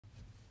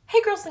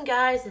Hey girls and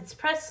guys, it's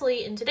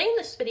Presley, and today in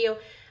this video,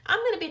 I'm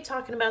going to be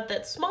talking about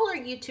that smaller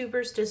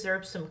YouTubers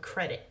deserve some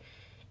credit.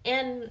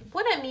 And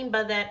what I mean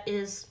by that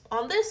is,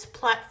 on this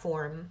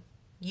platform,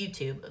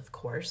 YouTube of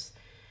course,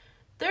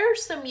 there are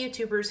some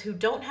YouTubers who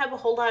don't have a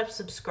whole lot of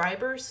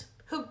subscribers,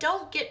 who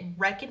don't get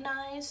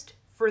recognized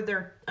for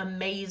their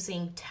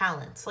amazing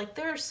talents. Like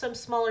there are some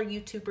smaller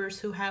YouTubers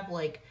who have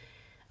like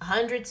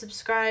 100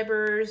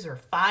 subscribers or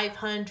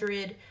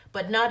 500,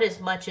 but not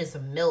as much as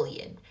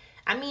 1,000,000.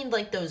 I mean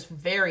like those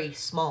very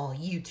small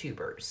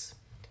YouTubers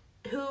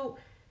who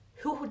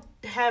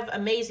have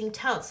amazing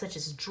talents such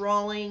as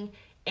drawing,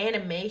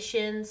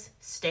 animations,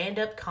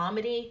 stand-up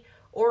comedy,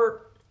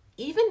 or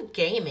even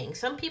gaming.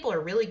 Some people are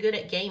really good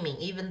at gaming,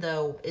 even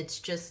though it's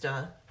just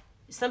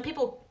some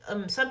people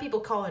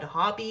call it a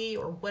hobby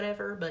or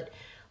whatever, but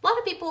a lot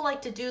of people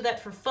like to do that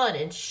for fun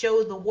and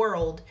show the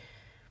world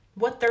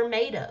what they're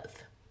made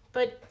of.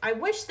 But I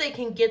wish they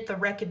can get the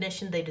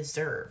recognition they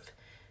deserve.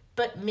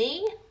 But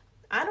me,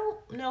 I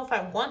don't know if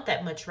I want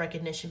that much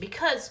recognition,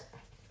 because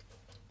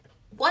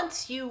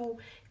once you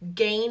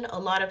gain a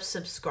lot of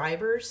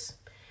subscribers,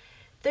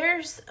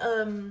 there's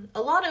a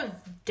lot of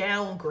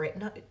downgrades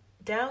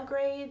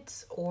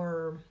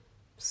or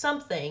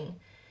something.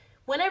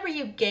 Whenever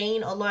you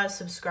gain a lot of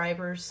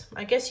subscribers,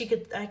 I guess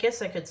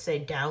I could say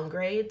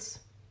downgrades.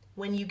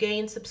 When you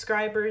gain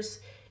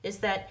subscribers, is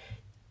that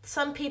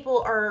some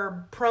people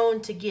are prone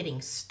to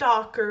getting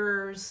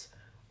stalkers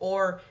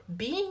or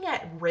being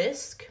at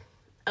risk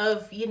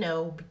of,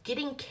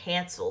 getting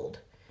canceled.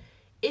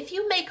 If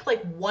you make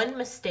like one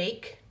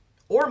mistake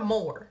or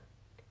more,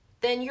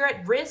 then you're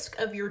at risk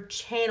of your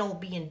channel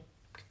being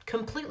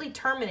completely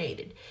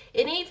terminated.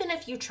 And even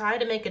if you try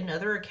to make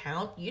another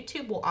account,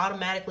 YouTube will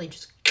automatically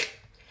just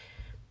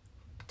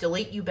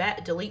delete you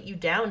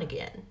down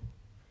again.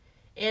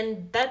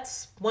 And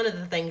that's one of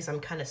the things I'm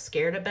kind of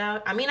scared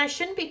about. I mean, I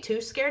shouldn't be too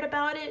scared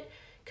about it,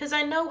 because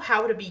I know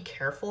how to be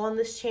careful on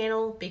this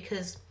channel,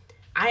 because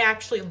I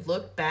actually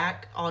look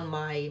back on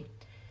my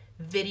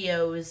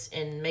videos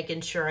and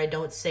making sure I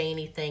don't say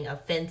anything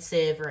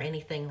offensive or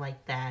anything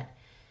like that.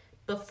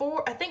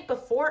 Before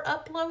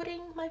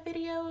uploading my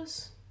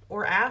videos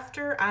or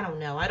after, I don't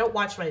know. I don't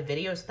watch my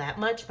videos that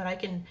much, but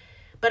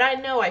I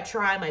know I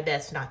try my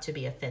best not to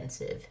be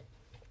offensive.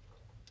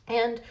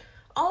 And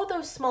all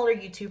those smaller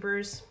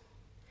YouTubers,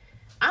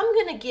 I'm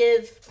going to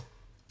give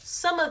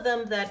some of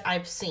them that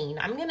I've seen.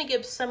 I'm going to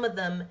give some of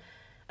them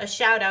a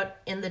shout out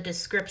in the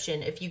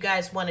description. If you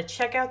guys want to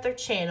check out their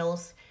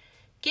channels,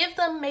 give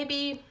them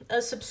maybe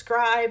a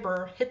subscribe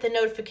or hit the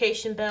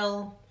notification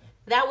bell.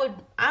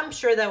 I'm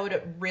sure that would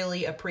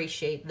really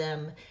appreciate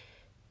them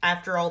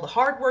after all the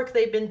hard work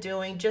they've been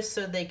doing, just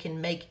so they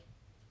can make,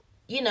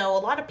 a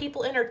lot of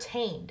people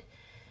entertained.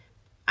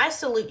 I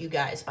salute you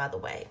guys, by the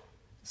way.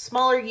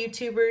 Smaller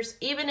YouTubers,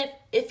 even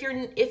if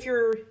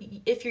your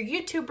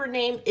YouTuber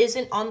name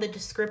isn't on the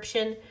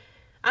description,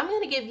 I'm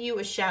gonna give you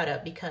a shout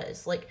out,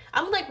 because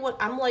I'm like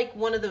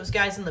one of those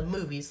guys in the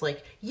movies,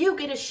 like, you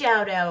get a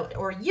shout out,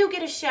 or you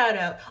get a shout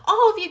out,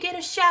 all of you get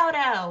a shout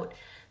out,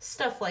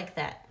 stuff like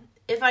that.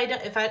 If I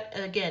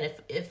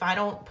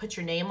don't put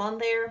your name on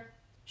there,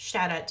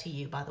 shout out to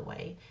you, by the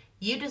way.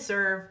 You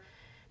deserve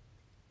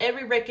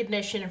every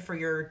recognition for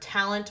your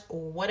talent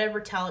or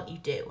whatever talent you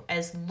do,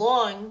 as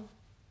long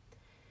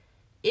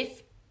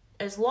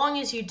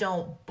as you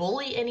don't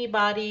bully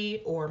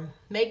anybody or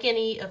make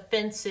any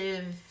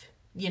offensive,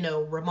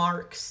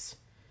 remarks.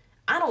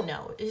 I don't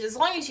know. As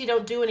long as you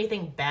don't do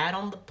anything bad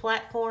on the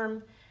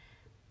platform,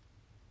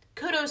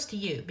 kudos to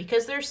you,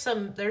 because there's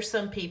some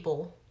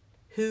people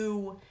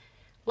who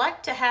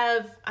like to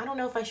have, I don't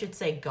know if I should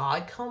say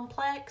God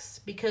complex,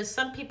 because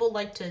some people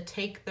like to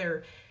take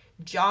their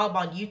job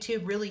on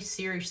YouTube really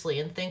seriously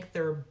and think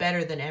they're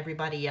better than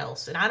everybody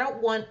else. And I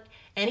don't want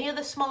any of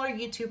the smaller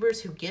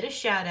YouTubers who get a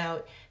shout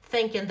out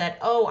thinking that,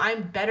 oh,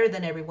 I'm better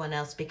than everyone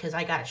else because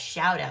I got a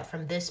shout out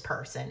from this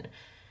person.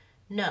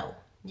 No,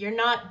 you're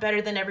not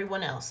better than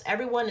everyone else.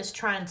 Everyone is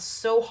trying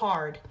so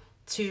hard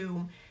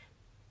to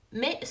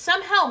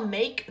somehow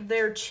make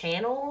their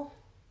channel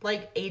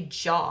like a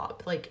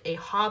job, like a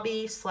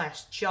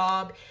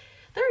hobby/job.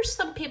 There are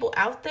some people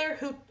out there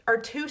who are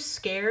too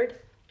scared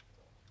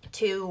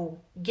to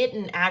get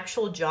an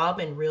actual job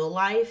in real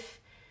life.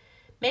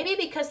 Maybe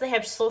because they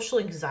have social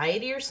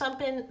anxiety or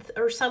something,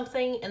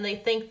 and they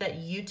think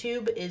that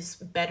YouTube is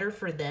better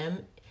for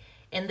them,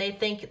 and they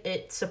think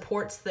it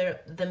supports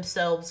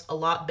themselves a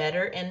lot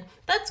better, and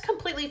that's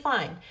completely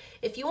fine.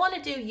 If you want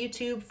to do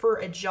YouTube for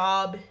a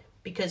job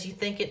because you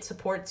think it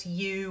supports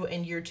you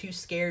and you're too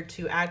scared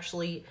to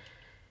actually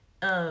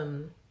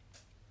have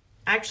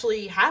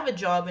a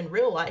job in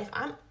real life,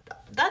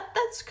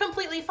 that's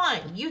completely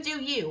fine. You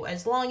do you,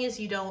 as long as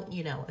you don't,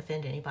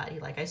 offend anybody,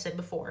 like I said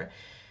before.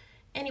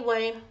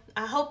 Anyway,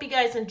 I hope you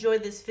guys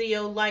enjoyed this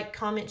video. Like,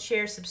 comment,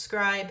 share,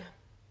 subscribe,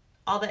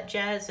 all that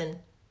jazz, and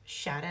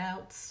shout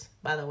outs,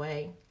 by the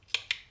way.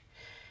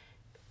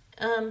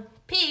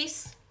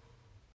 Peace.